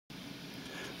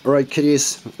Alright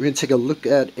kiddies, we're going to take a look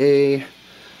at a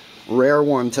rare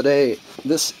one today.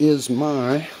 This is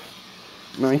my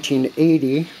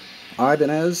 1980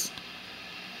 Ibanez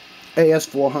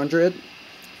as400.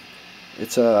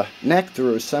 It's a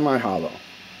neck-thru semi-hollow.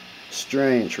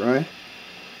 Strange, right?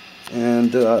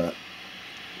 And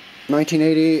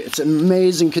 1980, it's in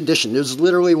amazing condition. There's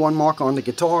literally one mark on the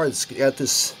guitar. It's got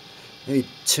this maybe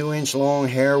 2-inch long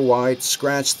hair wide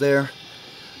scratch there.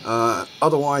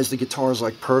 Otherwise the guitar is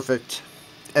like perfect.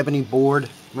 Ebony board,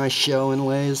 nice shell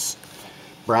inlays,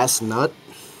 brass nut,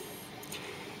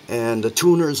 and the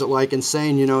tuners are like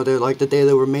insane. You know, they're like the day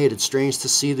they were made. It's strange to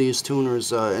see these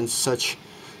tuners in such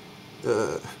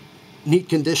neat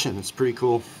condition. It's pretty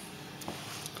cool.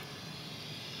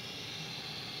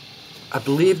 I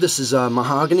believe this is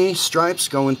mahogany stripes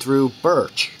going through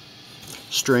birch,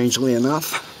 strangely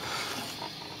enough.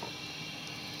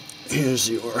 Here's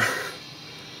your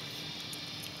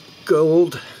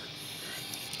gold,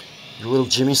 your little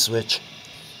Jimmy switch.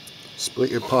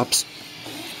 Split your pups.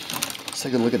 Let's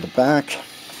take a look at the back.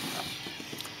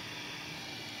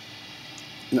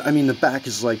 I mean, the back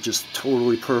is like just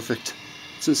totally perfect.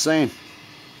 It's insane.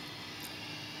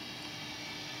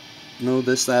 No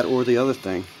this, that, or the other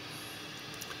thing.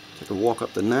 Take a walk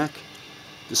up the neck.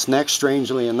 This neck,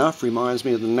 strangely enough, reminds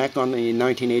me of the neck on the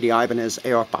 1980 Ibanez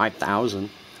AR5000,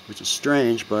 which is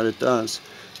strange, but it does.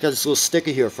 It's got this little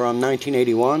sticker here from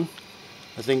 1981,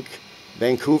 I think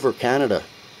Vancouver, Canada.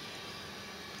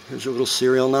 Here's your little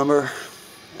serial number.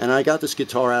 And I got this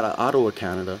guitar out of Ottawa,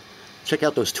 Canada. Check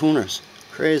out those tuners.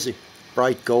 Crazy.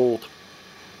 Bright gold.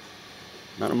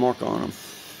 Not a mark on them.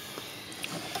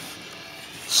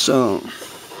 So,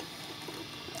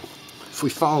 if we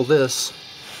follow this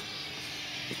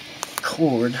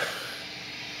cord,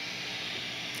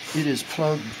 it is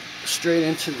plugged straight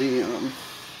into the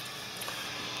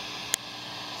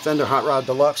Fender Hot Rod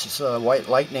Deluxe. It's a White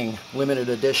Lightning limited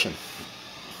edition.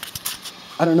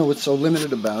 I don't know what's so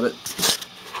limited about it.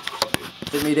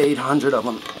 They made 800 of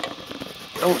them.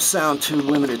 Don't sound too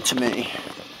limited to me.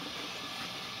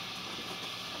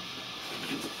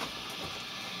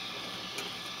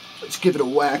 Let's give it a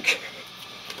whack.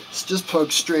 It's just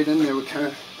plugged straight in there with kind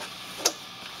of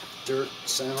dirt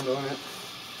sound on it.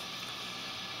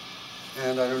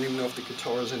 And I don't even know if the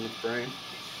guitar is in the frame.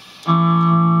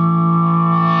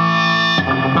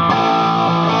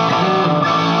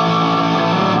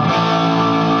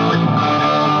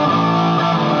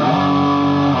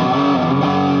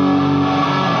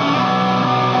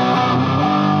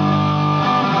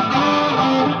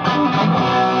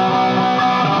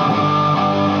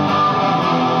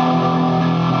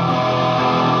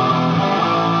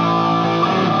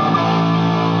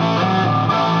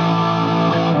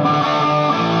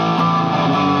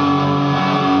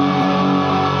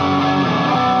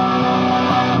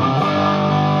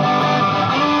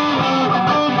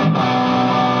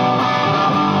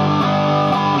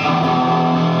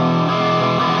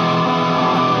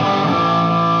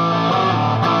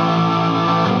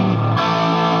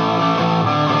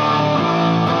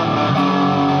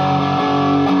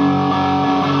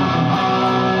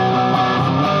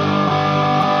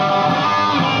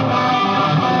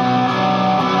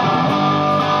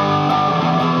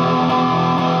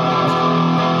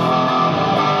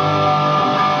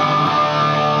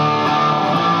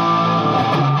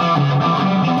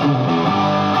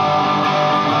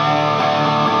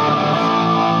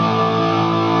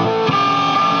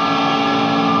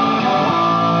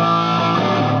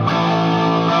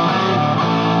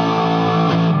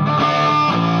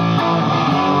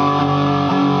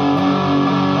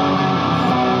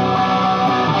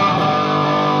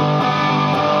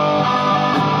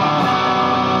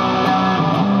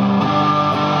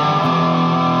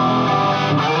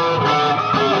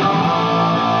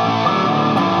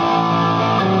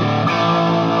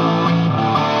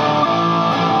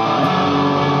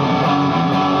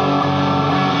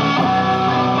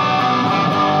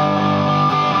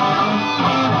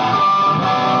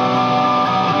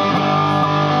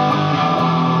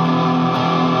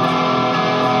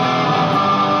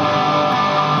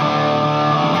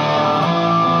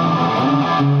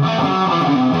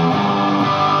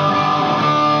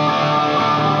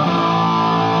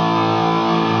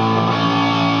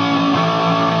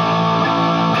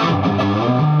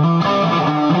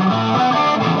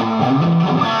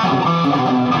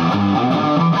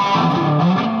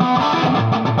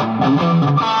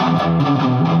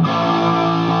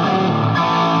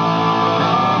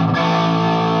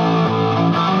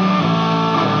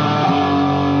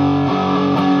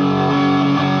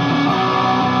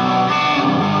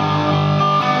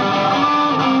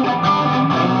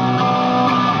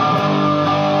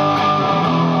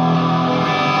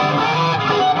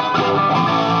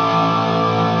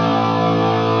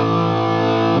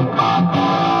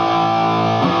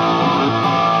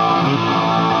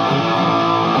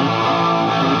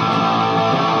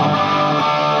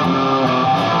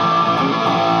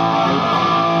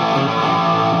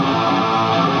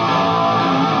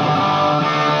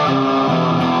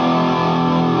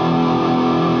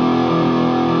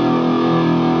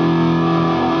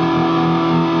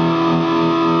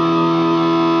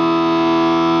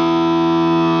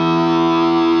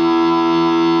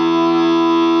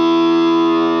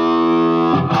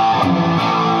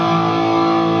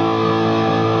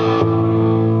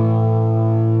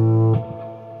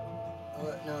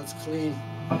 clean.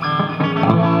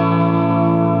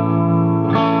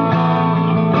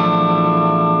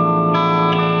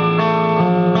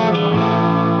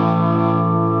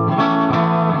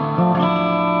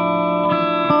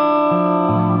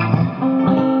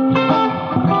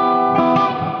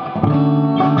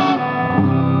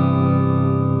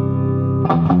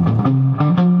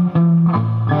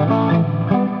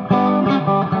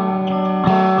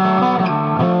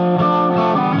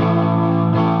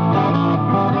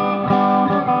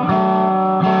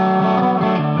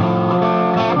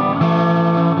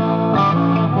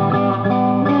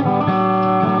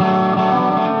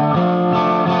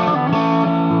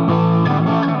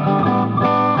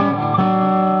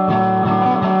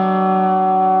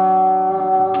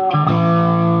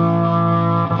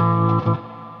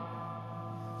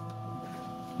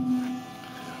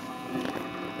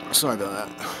 Sorry about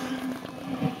that.